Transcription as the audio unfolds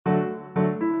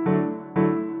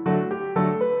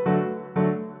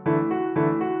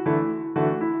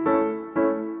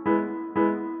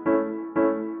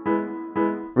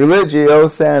Religio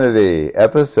Sanity,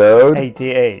 episode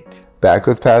 88. Back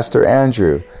with Pastor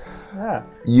Andrew. Yeah.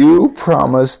 You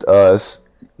promised us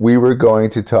we were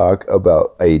going to talk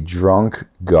about a drunk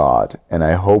God, and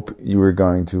I hope you were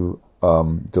going to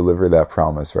deliver that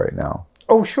promise right now.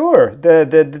 Oh, sure.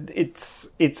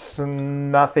 It's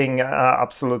nothing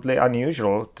absolutely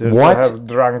unusual to have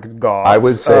drunk gods. I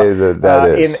would say that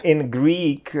is. In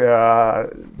Greek,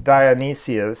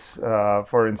 Dionysius,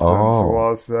 for instance,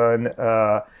 was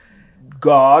a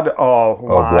god of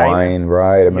wine.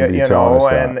 Right? I remember you telling us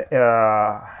that. And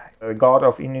a god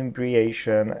of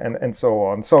inebriation, and so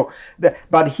on. So,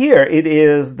 but here it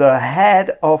is the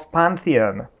head of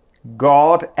Pantheon,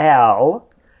 God El.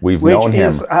 We've known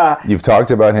him. You've talked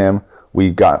about him.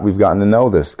 We've gotten to know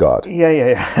this God.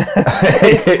 Yeah.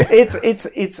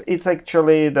 it's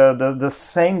actually the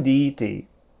same deity,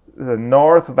 the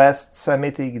Northwest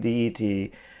Semitic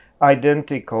deity,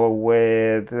 identical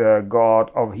with the God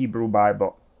of Hebrew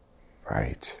Bible.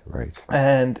 Right.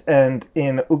 And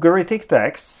in Ugaritic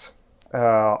texts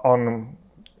on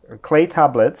clay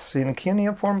tablets in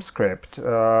cuneiform script,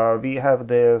 we have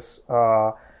this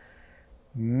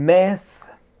myth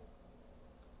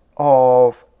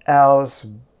of El's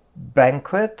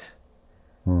banquet,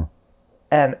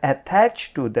 and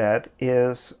attached to that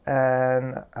is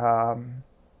a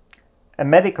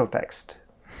medical text,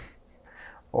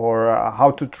 or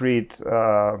how to treat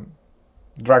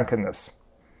drunkenness,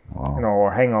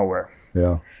 or hangover.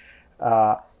 Yeah.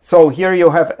 So here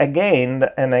you have again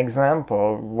an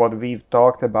example what we've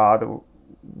talked about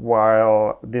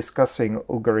while discussing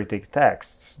Ugaritic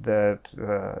texts, that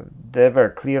they were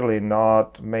clearly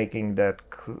not making that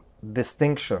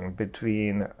distinction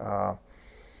between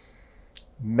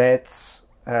myths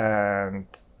and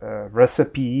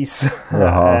recipes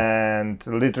and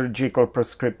liturgical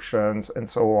prescriptions and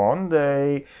so on.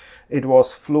 It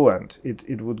was fluent.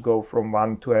 It would go from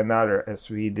one to another, as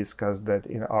we discussed that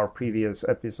in our previous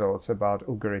episodes about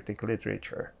Ugaritic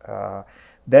literature.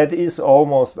 That is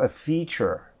almost a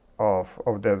feature of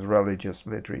that religious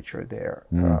literature there.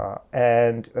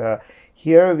 And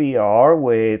here we are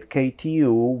with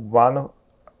KTU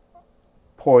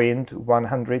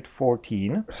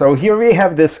 1.114. So here we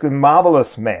have this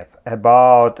marvelous myth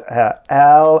about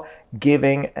El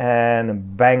giving a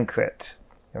banquet,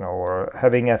 or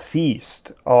having a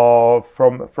feast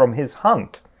from his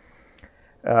hunt.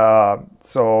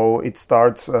 So it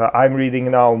starts, I'm reading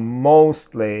now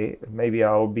mostly, maybe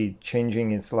I'll be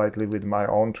changing it slightly with my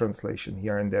own translation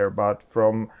here and there, but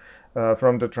from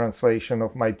the translation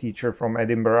of my teacher from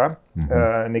Edinburgh,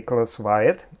 Nicholas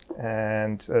Wyatt.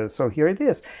 And so here it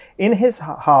is. In his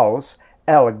house,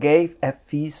 El gave a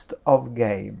feast of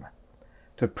game,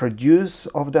 the produce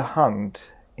of the hunt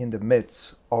in the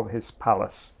midst of his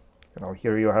palace.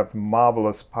 Here you have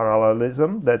marvelous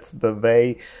parallelism. That's the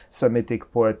way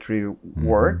Semitic poetry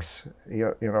works.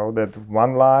 That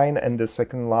one line and the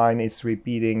second line is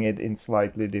repeating it in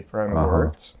slightly different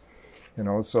words.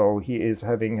 So he is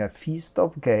having a feast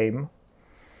of game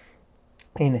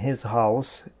in his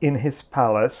house, in his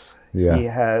palace. Yeah. He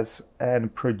has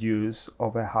and produce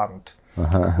of a hunt.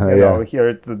 Here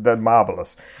it's that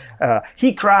marvelous.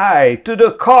 He cried to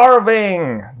the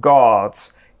carving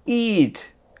gods,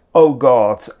 "Eat, O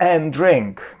gods, and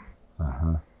drink.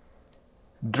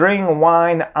 Drink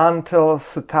wine until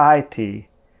satiety,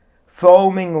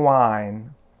 foaming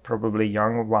wine," probably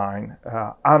young wine,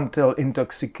 "until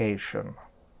intoxication."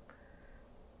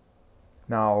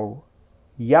 Now,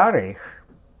 Yarich,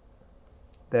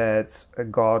 that's a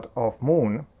god of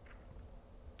moon,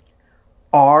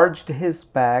 arched his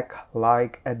back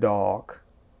like a dog.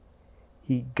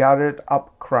 He gathered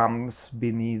up crumbs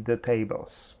beneath the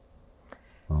tables.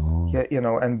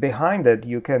 And behind it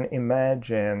you can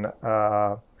imagine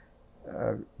a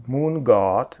moon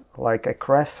god like a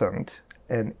crescent,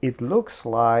 and it looks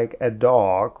like a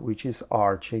dog which is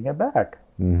arching a back.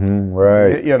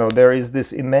 Right. There is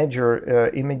this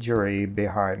imagery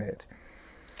behind it.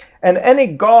 And any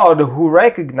god who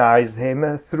recognized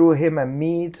him threw him a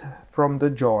meat from the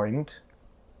joint.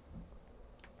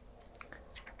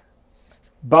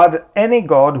 But any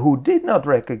god who did not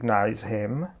recognize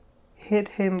him hit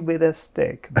him with a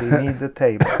stick beneath the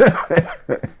table.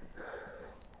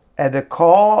 At the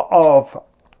call of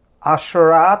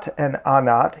Asherat and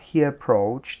Anat, he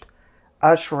approached.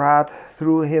 Asherat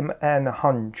threw him an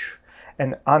haunch,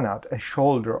 and Anat a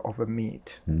shoulder of a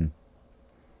meat.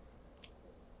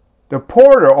 The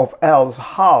porter of El's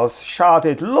house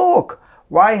shouted, "Look,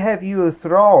 why have you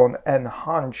thrown an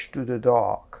haunch to the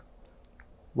dog?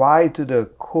 Why to the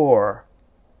core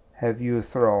have you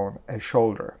thrown a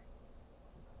shoulder?"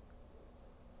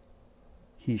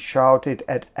 He shouted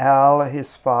at El,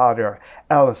 his father.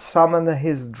 El summoned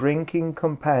his drinking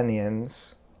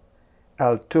companions.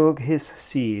 El took his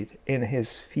seat in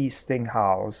his feasting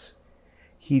house.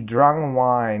 He drank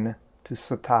wine to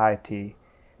satiety,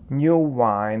 new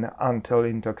wine until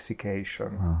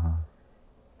intoxication.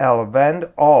 El went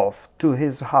off to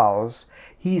his house.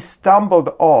 He stumbled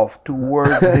off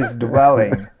towards his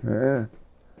dwelling.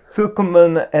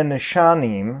 Thucumen and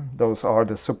Shanim, those are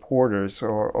the supporters,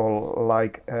 or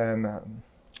like an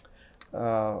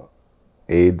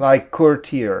AIDS. like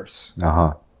courtiers,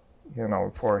 Uh-huh.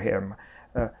 for him,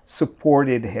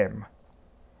 supported him.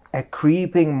 A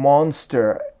creeping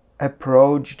monster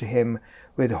approached him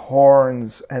with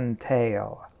horns and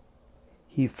tail.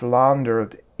 He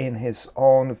floundered in his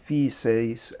own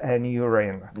feces and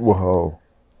urine. Whoa.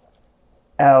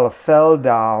 El fell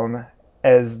down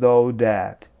as though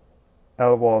dead.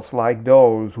 El was like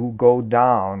those who go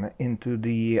down into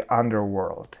the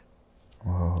underworld.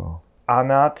 Whoa.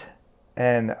 Anat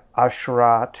and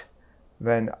Ashrat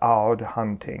went out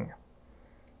hunting.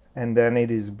 And then it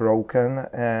is broken,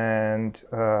 and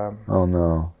Oh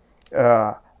no.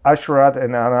 Ashrat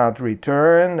and Anat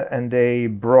returned, and they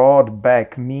brought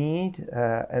back meat,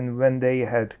 and when they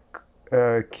had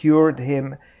cured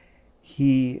him,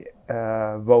 he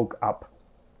woke up.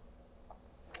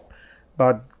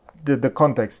 But the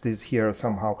context is here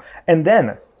somehow. And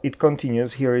then it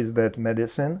continues, here is that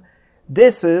medicine.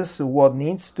 This is what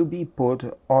needs to be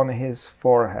put on his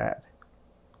forehead.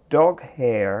 Dog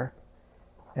hair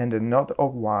and a knot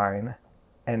of wine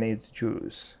and its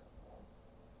juice.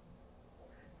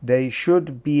 They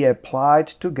should be applied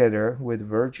together with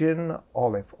virgin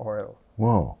olive oil.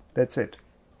 Whoa. That's it.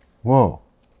 Whoa.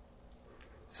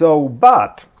 So,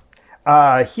 but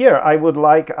here I would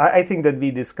like, I think that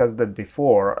we discussed that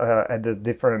before at the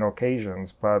different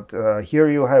occasions, but here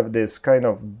you have this kind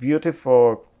of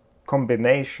beautiful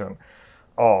combination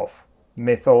of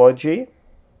mythology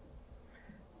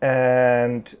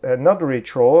and not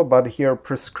ritual, but here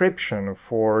prescription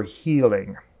for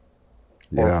healing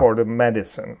or for the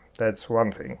medicine. That's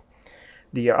one thing.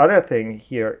 The other thing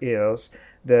here is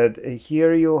that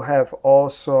here you have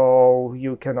also,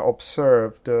 you can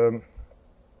observe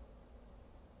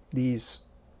these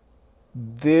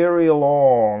very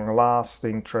long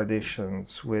lasting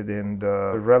traditions within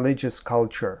the religious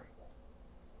culture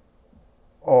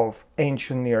of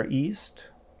ancient Near East,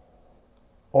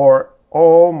 or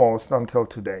almost until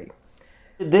today.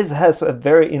 This has a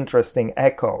very interesting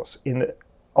echoes in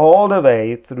all the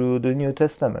way through the New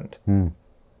Testament.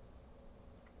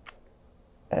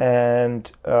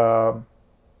 And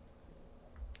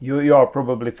you are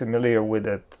probably familiar with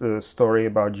that story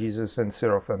about Jesus and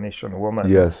Syrophoenician woman.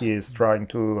 Yes. He is trying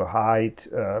to hide,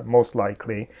 most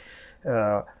likely,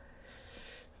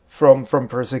 from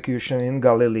persecution in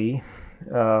Galilee,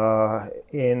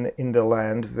 in the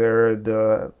land where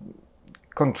the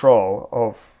control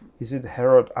of, is it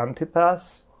Herod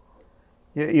Antipas?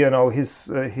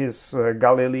 His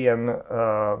Galilean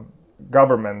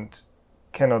government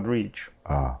cannot reach.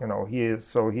 He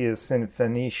is in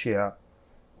Phoenicia.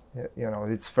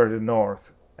 It's further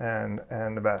north and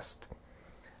west.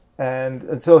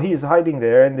 And so he is hiding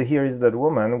there, and here is that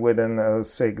woman with a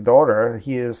sick daughter.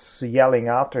 He is yelling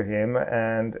after him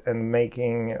and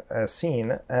making a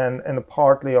scene, and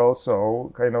partly also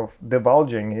kind of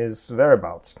divulging his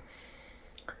whereabouts.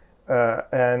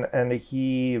 And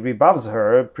he rebuffs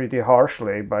her pretty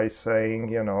harshly by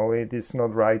saying, it is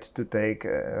not right to take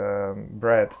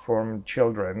bread from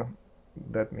children.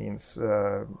 That means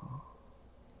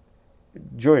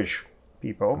Jewish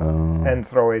people, and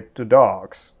throw it to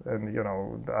dogs.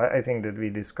 And I think that we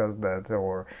discussed that,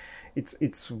 or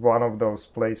it's one of those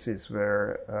places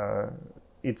where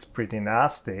it's pretty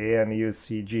nasty, and you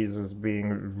see Jesus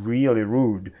being really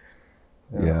rude.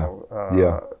 Yeah.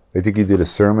 I think you did a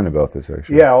sermon about this,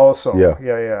 actually. Yeah, also.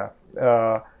 Yeah.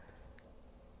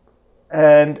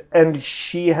 And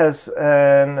she has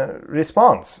a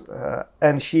response,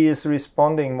 and she is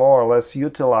responding more or less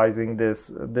utilizing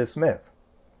this myth,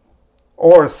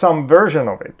 or some version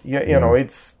of it.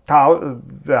 It's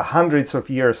hundreds of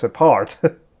years apart.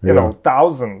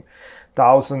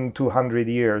 1,200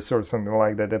 years or something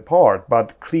like that apart.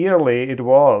 But clearly, it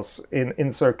was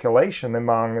in circulation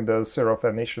among the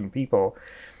Syrophoenician people,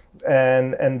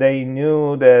 and they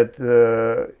knew that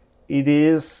it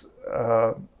is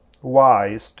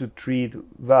wise to treat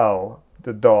well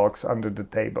the dogs under the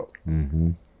table,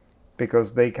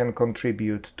 because they can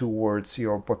contribute towards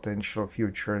your potential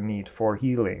future need for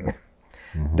healing.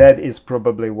 That is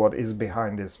probably what is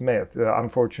behind this myth.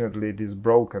 Unfortunately, it is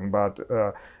broken, but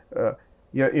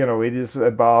it is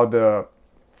about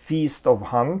feast of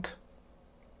hunt,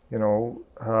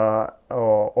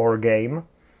 or game.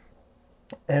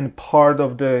 And part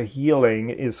of the healing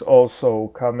is also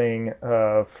coming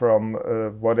from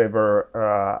whatever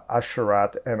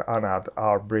Asherat and Anat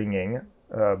are bringing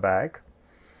back.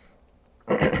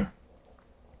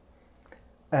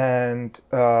 And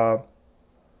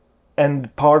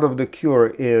part of the cure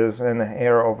is an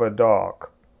hair of a dog.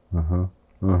 Right.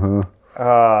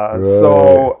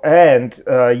 So, and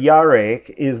Yarek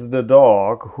is the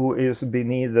dog who is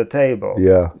beneath the table.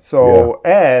 Yeah. So,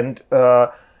 and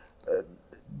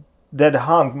that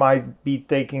hunt might be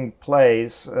taking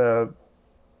place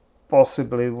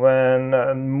possibly when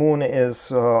moon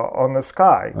is on the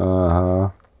sky.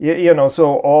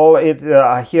 So all it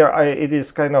it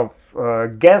is kind of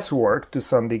guesswork to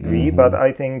some degree, but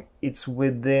I think it's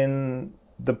within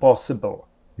the possible.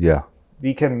 Yeah.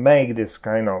 We can make this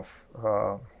kind of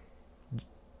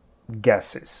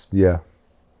guesses. Yeah.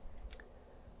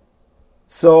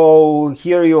 So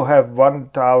here you have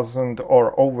 1,000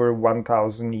 or over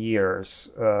 1,000 years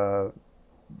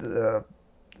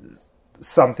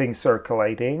something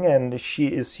circulating, and she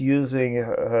is using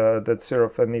that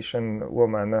Syrophoenician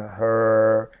woman,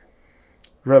 her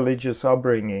religious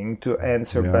upbringing, to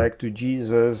answer back to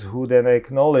Jesus, who then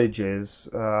acknowledges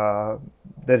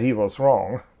that he was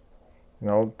wrong,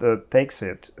 takes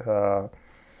it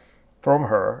from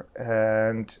her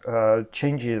and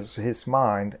changes his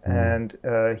mind, and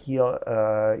he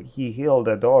healed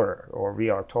a daughter, or we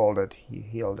are told that he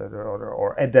healed a daughter,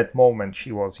 or at that moment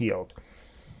she was healed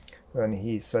when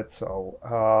he said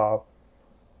so.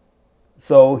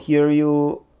 So here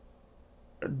you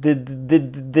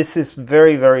this is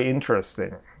very, very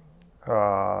interesting,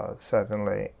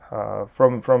 certainly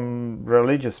from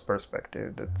religious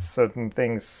perspective, that certain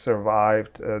things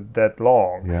survived that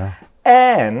long. Yeah.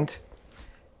 And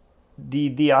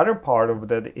the other part of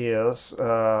that is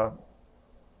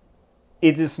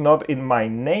it is not in my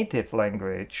native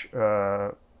language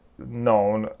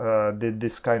known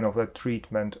this kind of a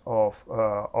treatment of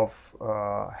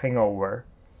hangover,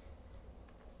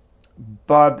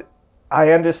 but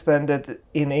I understand that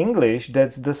in English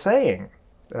that's the saying.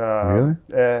 Really?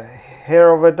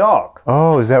 Hair of a dog.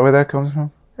 Oh, is that where that comes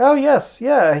from? Oh yes,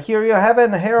 yeah. Here you have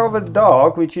a hair of a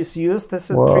dog, which is used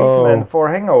as a treatment for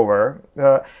hangover.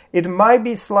 It might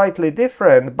be slightly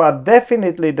different, but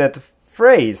definitely that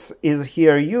phrase is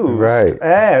here used. Right.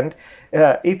 And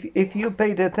if you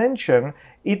paid attention,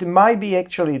 it might be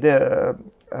actually the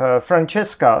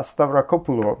Francesca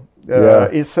Stavrakopoulou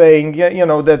is saying,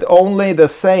 that only the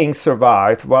saying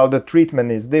survived while the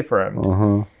treatment is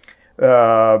different.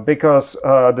 Because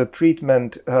the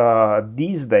treatment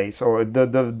these days, or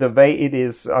the way it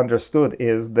is understood,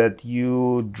 is that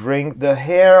you drink the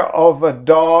hair of a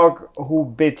dog who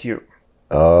bit you.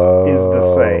 Is the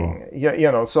saying.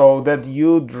 So that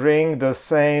you drink the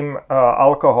same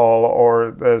alcohol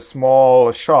or the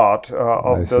small shot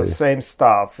of the same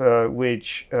stuff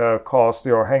which caused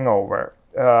your hangover.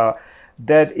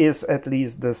 That is at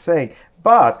least the saying.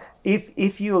 But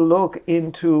if you look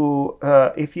into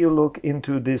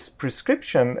this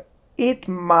prescription, it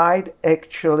might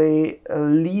actually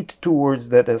lead towards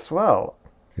that as well.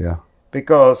 Yeah.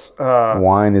 Because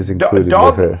wine is included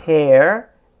dog with it. Hair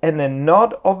and a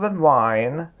knot of a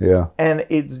wine. Yeah. And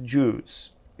its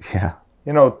juice. Yeah.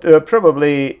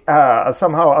 Probably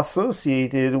somehow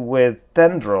associated with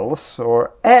tendrils,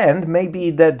 and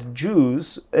maybe that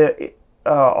juice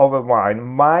of a wine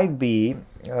might be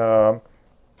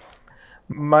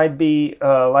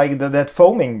like that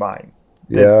foaming wine,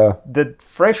 that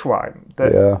fresh wine,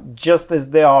 that just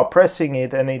as they are pressing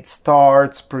it and it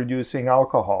starts producing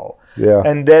alcohol,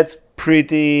 and that's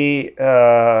pretty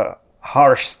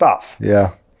harsh stuff.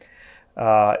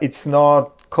 It's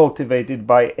not cultivated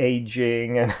by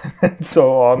aging and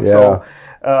so on. So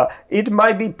it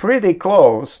might be pretty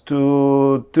close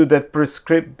to that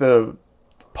the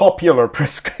popular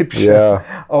prescription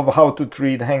of how to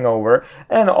treat hangover.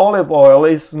 And olive oil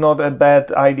is not a bad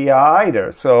idea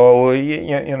either. So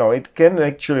it can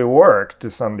actually work to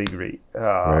some degree.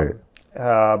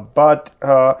 But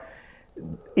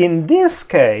in this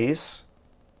case,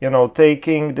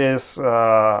 taking this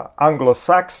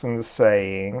Anglo-Saxon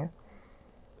saying,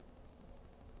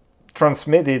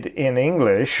 transmitted in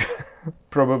English,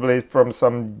 probably from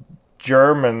some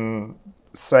German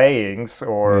sayings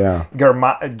or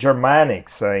Germanic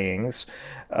sayings,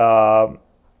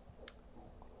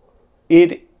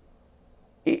 it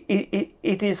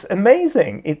it is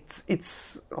amazing.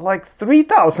 It's like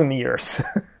 3,000 years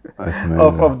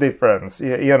of difference.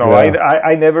 You know,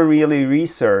 I never really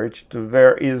researched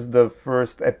where is the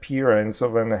first appearance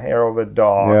of an hair of a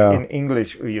dog in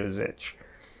English usage.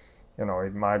 You know,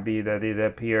 it might be that it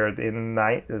appeared in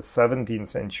the 17th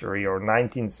century or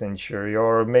 19th century,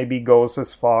 or maybe goes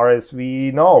as far as we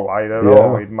know. I don't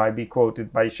know. It might be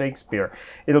quoted by Shakespeare.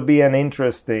 It'll be an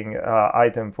interesting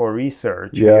item for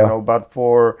research, you know, but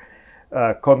for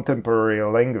contemporary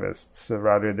linguists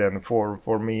rather than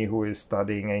for me who is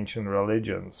studying ancient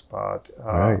religions. But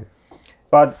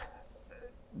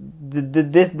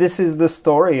this is the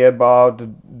story about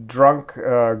drunk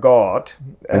God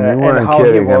and how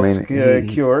kidding. he was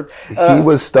cured. He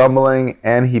was stumbling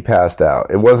and he passed out.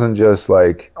 It wasn't just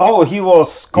like he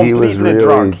was completely really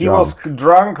drunk. He was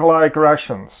drunk like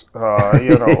Russians,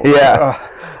 you know.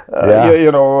 You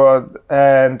know,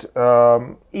 and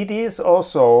it is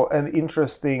also an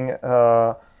interesting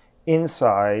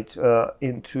insight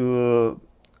into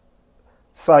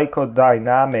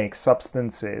psychodynamic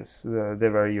substances they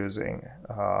were using.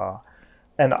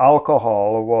 And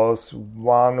alcohol was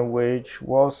one which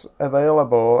was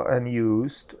available and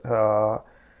used,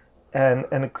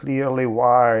 and clearly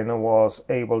wine was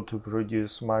able to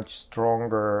produce much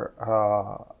stronger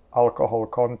alcohol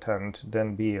content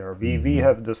than beer. We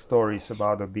have the stories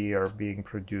about a beer being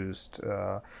produced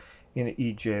in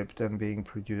Egypt and being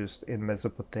produced in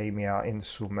Mesopotamia, in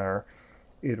Sumer.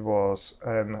 It was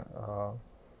an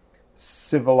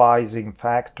civilizing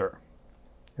factor.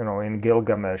 You know, in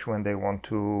Gilgamesh, when they want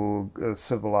to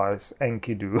civilize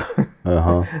Enkidu,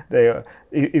 they,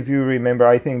 if you remember,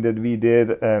 I think that we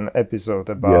did an episode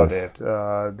about it.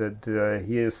 That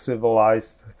he is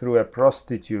civilized through a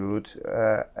prostitute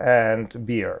and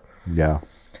beer. Yeah.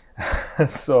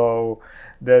 So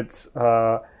that's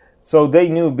so they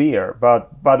knew beer,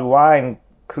 but wine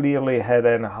clearly had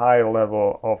a higher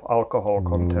level of alcohol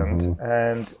content,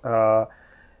 and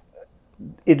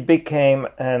it became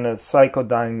a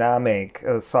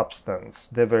psychodynamic substance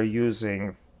they were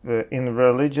using in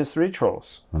religious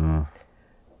rituals.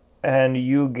 And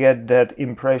you get that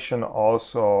impression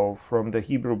also from the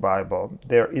Hebrew Bible.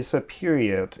 There is a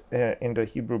period in the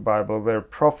Hebrew Bible where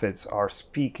prophets are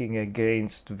speaking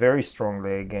very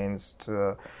strongly against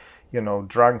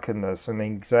drunkenness, and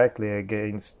exactly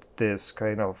against this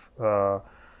kind of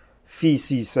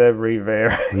feces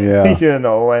everywhere, you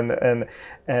know,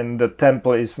 and the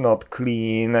temple is not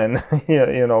clean, and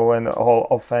you know, and all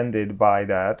offended by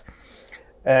that,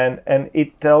 and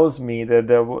it tells me that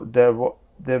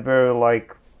there were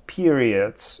like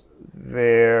periods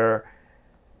where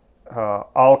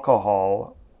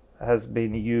alcohol has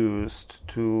been used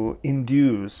to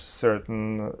induce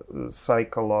certain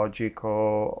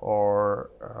psychological or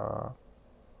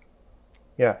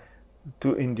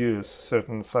to induce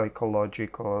certain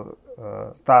psychological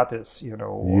status, you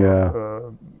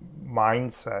know,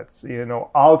 mindsets, you know,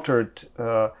 altered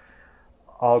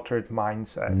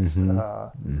mindsets,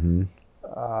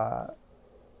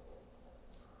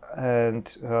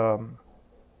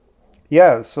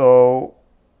 so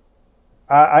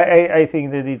I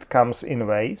think that it comes in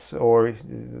waves, or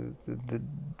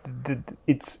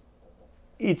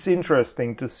it's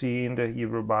interesting to see in the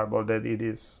Hebrew Bible that it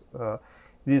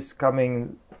is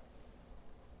coming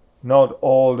not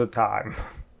all the time.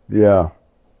 Yeah.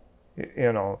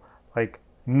 You know, like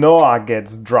Noah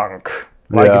gets drunk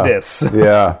like this.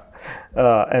 Yeah.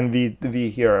 And we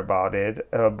hear about it,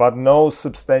 but no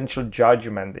substantial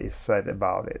judgment is said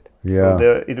about it. Yeah.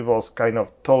 So it was kind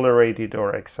of tolerated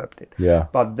or accepted. Yeah.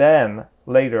 But then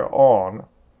later on,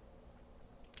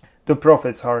 the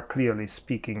prophets are clearly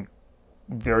speaking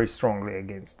very strongly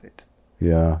against it.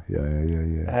 Yeah.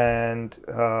 And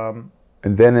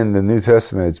then in the New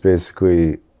Testament, it's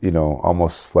basically, you know,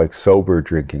 almost like sober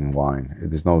drinking wine.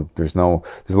 There's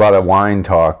a lot of wine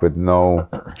talk, but no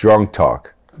drunk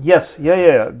talk. Yes,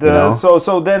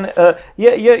 So then,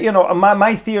 you know,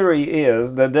 my theory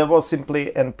is that there was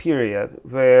simply a period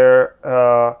where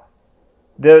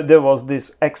there was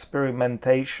this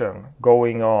experimentation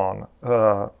going on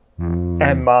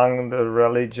among the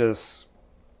religious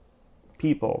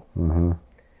people,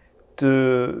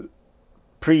 to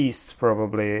priests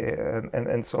probably,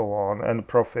 and so on, and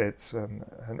prophets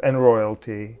and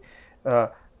royalty,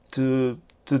 to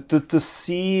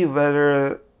see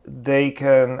whether they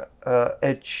can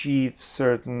achieve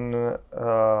certain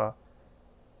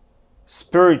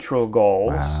spiritual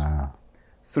goals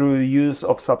through use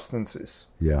of substances.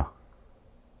 Yeah.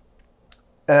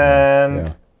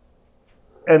 And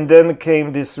and then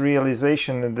came this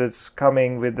realization that's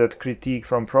coming with that critique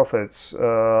from prophets,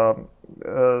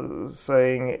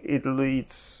 saying it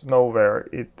leads nowhere.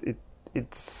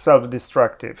 It's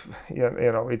self-destructive.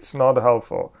 It's not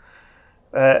helpful.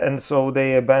 And so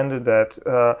they abandoned that.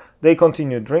 They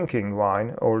continued drinking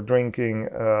wine or drinking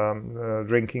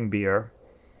beer,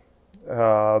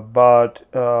 but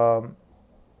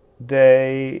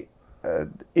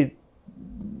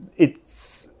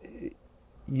its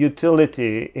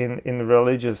utility in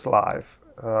religious life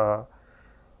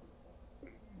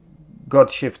got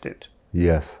shifted.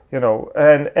 Yes.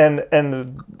 And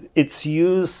its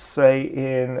use, say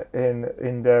in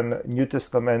the New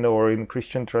Testament or in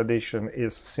Christian tradition,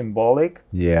 is symbolic.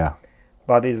 Yeah.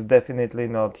 But is definitely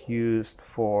not used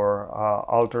for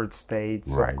altered states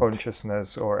Right. of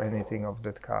consciousness or anything of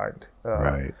that kind.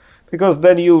 Right. Because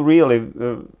then you really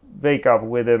wake up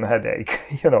with a headache,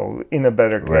 in a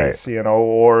better case, Right.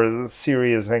 or a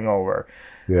serious hangover.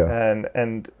 Yeah.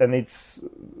 And it's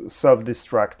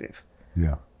self-destructive.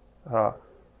 Yeah.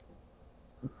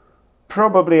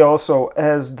 Probably also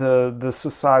as the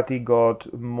society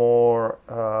got more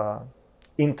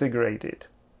integrated.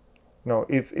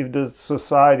 If the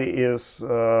society is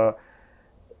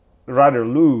rather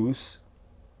loose,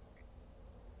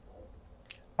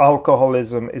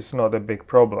 alcoholism is not a big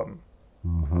problem.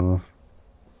 Mm-hmm.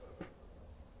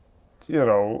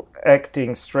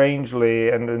 Acting strangely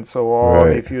and so on.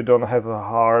 Right. If you don't have a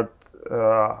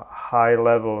high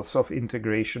levels of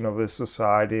integration of a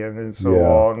society and so Yeah.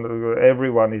 on,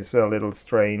 everyone is a little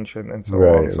strange and so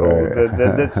Right, on. So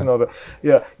right. that's not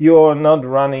you're not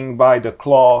running by the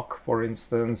clock, for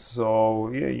instance. So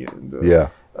Yeah.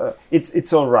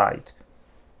 it's all right.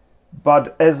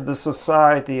 But as the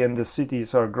society and the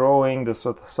cities are growing, the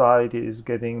society is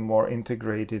getting more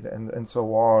integrated and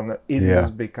so on. It Yeah. is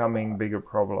becoming bigger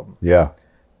problem. Yeah.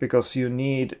 Because you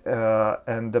need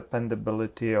and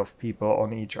dependability of people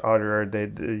on each other,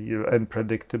 and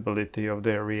predictability of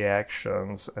their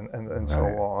reactions and so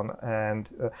Right. on. And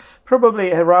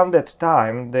probably around that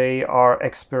time, they are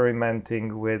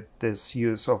experimenting with this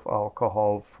use of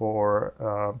alcohol for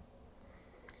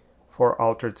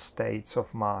altered states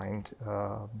of mind,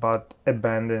 but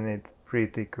abandon it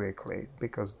pretty quickly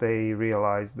because they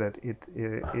realize that it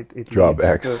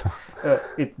Drawbacks.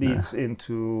 leads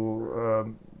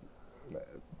into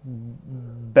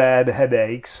bad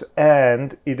headaches,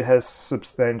 and it has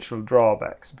substantial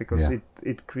drawbacks because Yeah.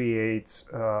 it creates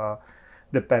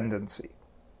dependency,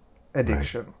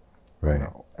 addiction. Right.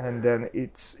 And then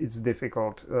it's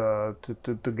difficult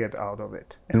to get out of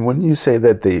it. And when you say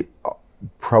that they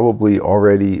probably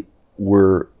already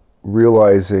were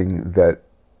realizing that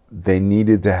they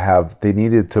needed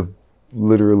to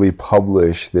literally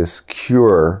publish this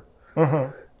cure,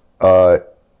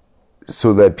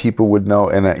 so that people would know,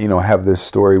 and have this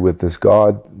story with this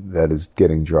God that is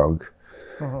getting drunk,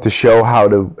 to show how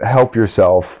to help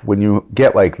yourself when you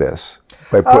get like this.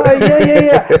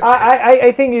 Yeah.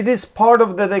 I think it is part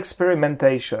of that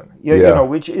experimentation,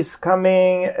 which is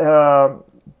coming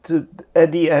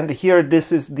at the end. Here,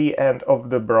 this is the end of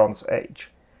the Bronze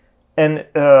Age, and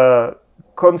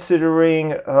considering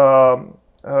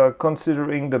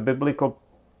the biblical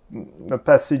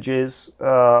passages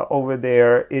over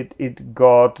there, it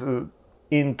got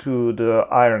into the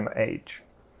Iron Age,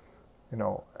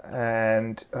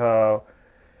 and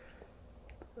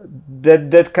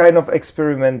that kind of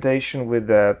experimentation with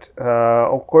that.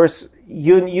 Of course,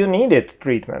 you needed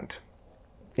treatment.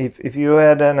 If you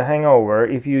had a hangover,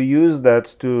 if you use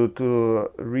that to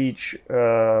reach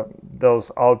those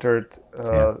altered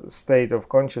state of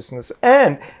consciousness,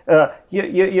 and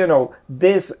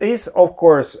this is of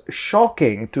course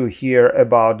shocking to hear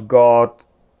about God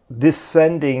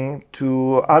descending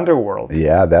to underworld.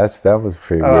 Yeah, that was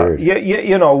pretty weird.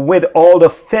 With all the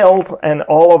filth and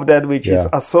all of that which is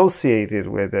associated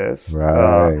with this.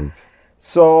 Right.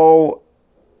 So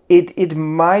it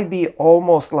might be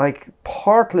almost like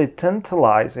partly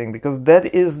tantalizing, because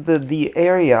that is the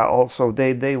area also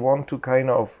they want to kind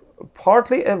of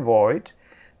partly avoid.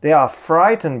 They are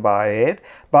frightened by it,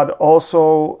 but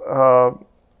also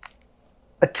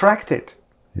attracted.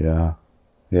 Yeah.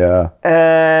 Yeah.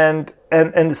 And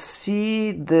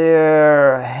see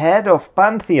their head of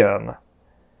pantheon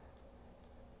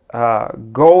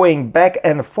going back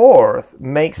and forth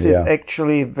makes it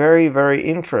actually very, very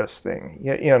interesting.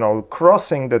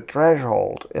 Crossing the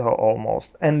threshold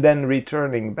almost, and then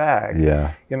returning back.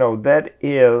 Yeah. That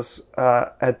is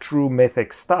a true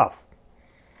mythic stuff.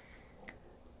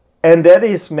 And that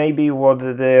is maybe what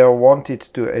they wanted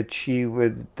to achieve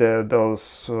with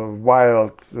those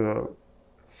wild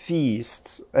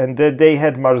feasts, and that they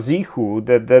had marzichu,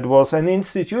 that was an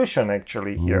institution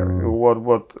actually here.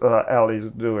 What Al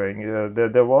is doing,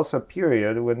 there was a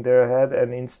period when they had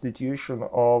an institution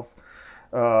of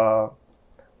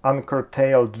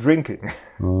uncurtailed drinking.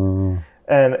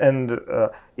 And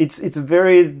it's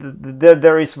very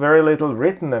there is very little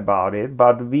written about it,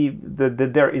 but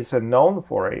there is a name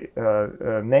for it,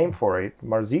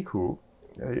 marzichu,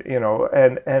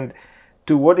 and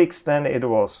to what extent it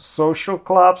was social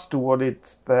clubs, to what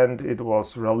extent it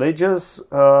was religious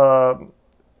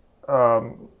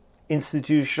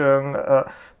institution,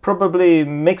 probably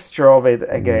mixture of it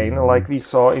again, like we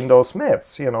saw in those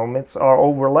myths. Myths are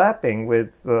overlapping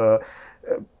with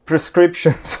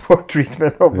prescriptions for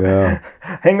treatment of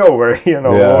hangover,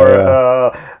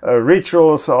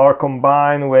 rituals are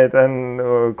combined with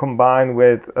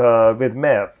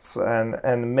myths,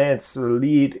 and myths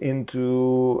lead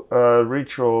into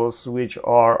rituals which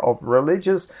are of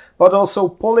religious but also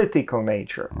political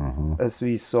nature, as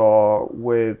we saw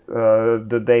with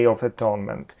the Day of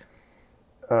Atonement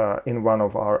in one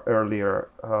of our earlier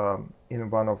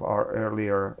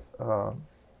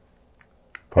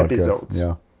episodes.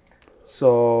 Yeah.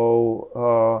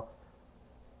 So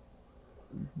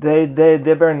they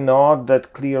were not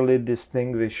that clearly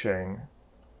distinguishing,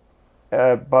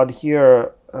 but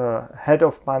here head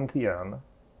of Pantheon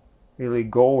really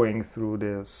going through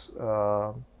this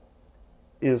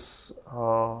is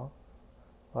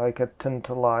like a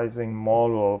tantalizing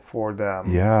model for them,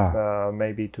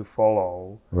 maybe to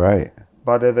follow. Right.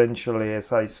 But eventually,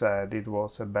 as I said, it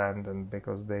was abandoned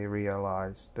because they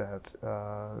realized that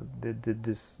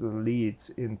this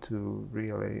leads into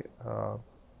really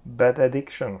bad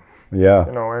addiction. Yeah.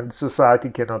 And society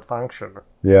cannot function.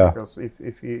 Yeah. Because if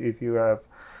you have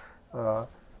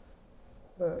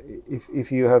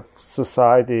if you have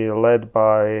society led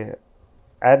by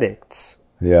addicts.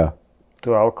 Yeah.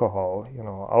 To alcohol,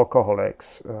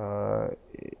 alcoholics,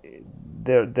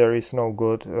 there is no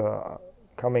good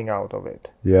coming out of it.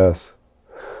 Yes,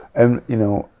 and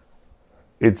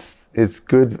it's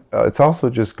good. It's also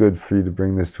just good for you to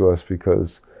bring this to us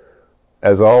because,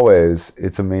 as always,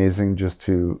 it's amazing just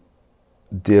to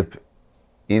dip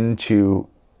into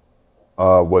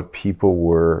what people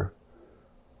were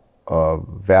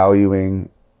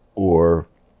valuing or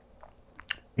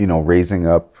raising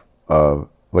up.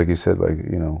 Like you said,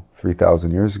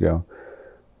 3,000 years ago.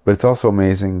 But it's also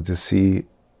amazing to see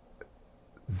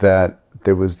that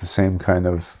there was the same kind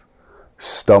of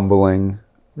stumbling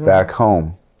back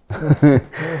home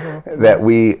that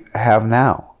we have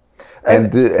now.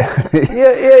 And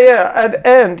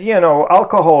and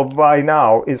alcohol by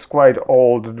now is quite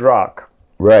old drug.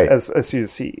 Right. As you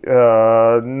see.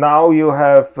 Now you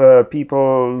have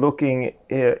people looking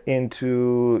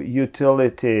into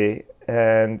utility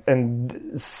and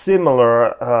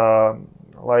similar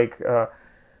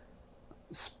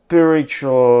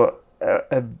spiritual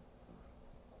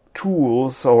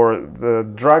tools, or the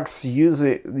drugs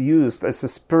used as a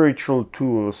spiritual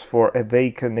tools for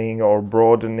awakening or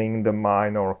broadening the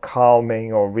mind or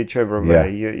calming or whichever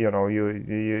way.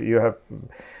 You have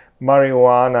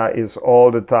marijuana is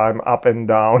all the time up and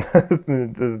down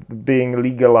being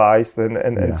legalized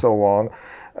and so on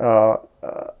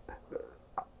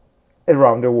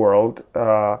around the world,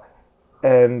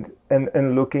 and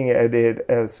looking at it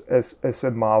as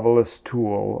a marvelous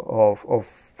tool of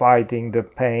fighting the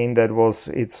pain that was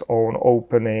its own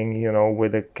opening,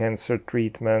 with a cancer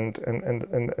treatment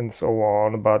and so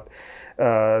on, but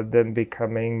then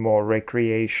becoming more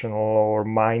recreational or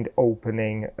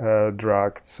mind-opening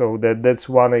drug. So that's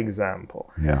one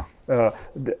example. Yeah.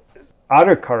 The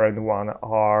other current one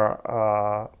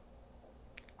are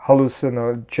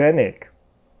hallucinogenic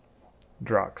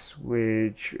drugs,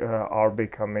 which are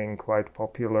becoming quite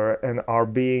popular and are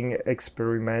being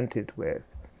experimented with.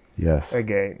 Yes.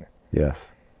 Again.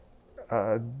 Yes.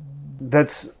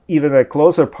 That's even a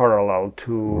closer parallel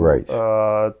right.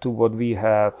 To what we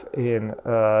have in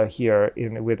here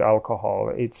with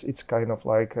alcohol. It's kind of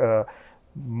like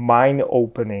mind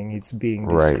opening. It's being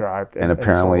described, and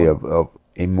apparently a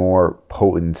more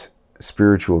potent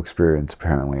spiritual experience,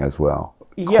 apparently as well.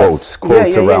 Yes.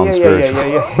 Quotes around spiritual.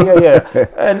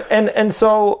 And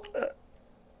so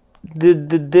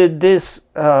this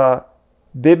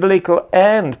biblical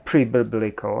and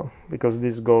pre-biblical, because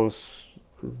this goes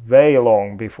way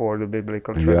long before the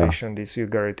biblical tradition, these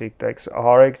Ugaritic texts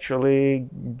are actually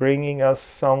bringing us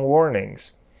some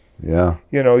warnings. Yeah.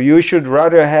 You should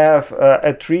rather have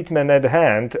a treatment at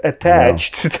hand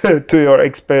attached to your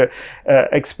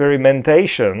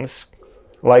experimentations,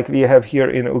 like we have here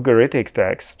in Ugaritic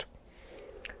text,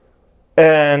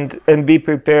 and be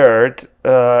prepared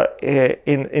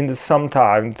in some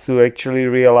time to actually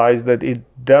realize that it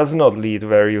does not lead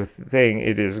where you think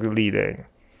it is leading.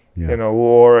 Yeah.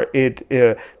 Or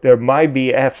there might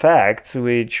be effects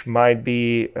which might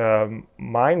be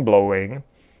mind-blowing,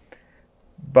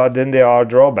 but then there are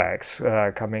drawbacks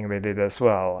coming with it as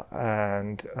well,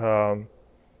 and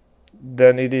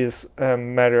then it is a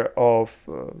matter of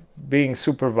being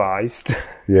supervised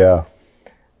Yeah.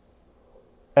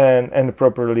 and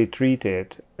properly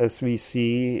treated, as we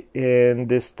see in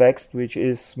this text, which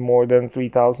is more than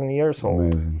 3,000 years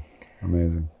old.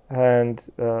 Amazing. And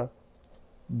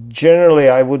generally,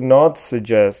 I would not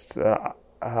suggest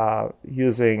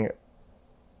using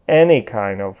any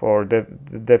kind of, or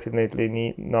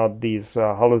definitely not these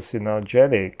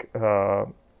hallucinogenic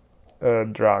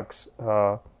drugs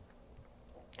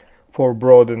for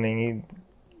broadening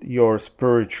your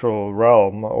spiritual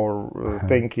realm or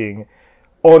thinking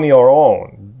on your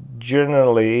own.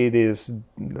 Generally, it is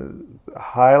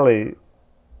highly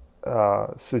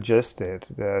suggested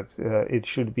that it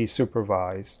should be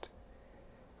supervised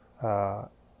by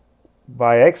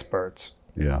experts.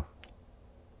 Yeah.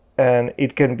 And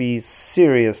it can be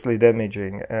seriously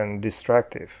damaging and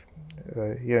destructive.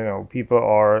 People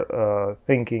are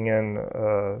thinking and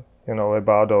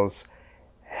about those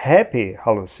happy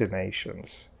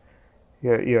hallucinations,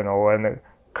 and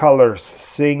colors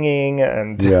singing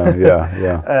and and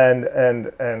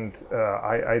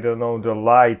I don't know, the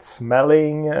light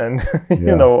smelling and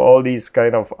all these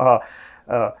kind of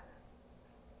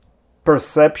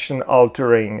perception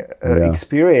altering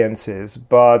experiences,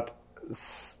 but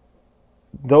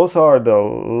those are the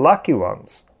lucky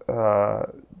ones.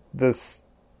 The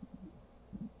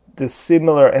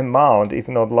similar amount, if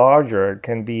not larger,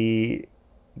 can be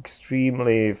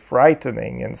extremely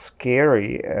frightening and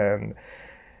scary, and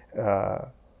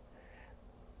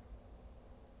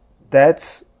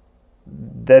that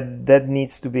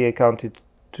needs to be accounted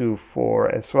to for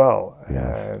as well.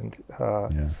 Yes. And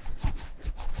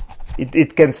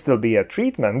it can still be a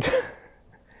treatment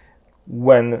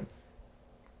when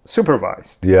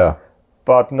supervised. Yeah.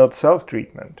 But not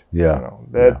self-treatment. Yeah.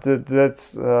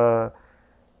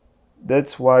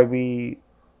 That's why we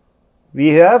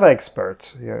have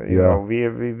experts.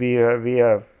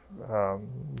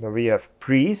 We have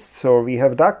priests, or we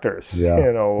have doctors.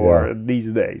 Or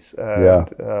these days,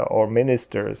 or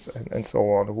ministers and so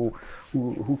on,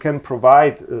 who can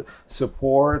provide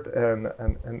support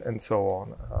and so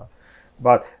on.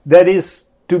 But that is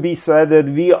to be said that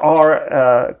we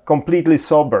are completely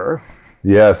sober.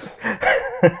 Yes.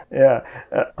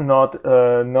 Not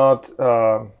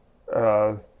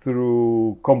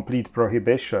through complete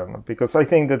prohibition, because I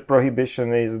think that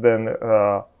prohibition is then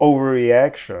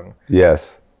overreaction.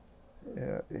 Yes.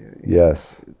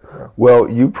 Yes. Well,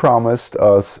 you promised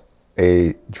us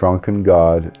a drunken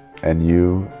God, and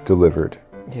you delivered.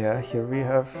 Yeah, here we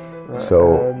have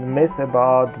a myth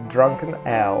about drunken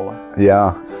Al.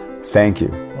 Yeah. Thank you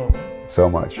so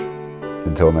much.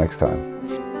 Until next time.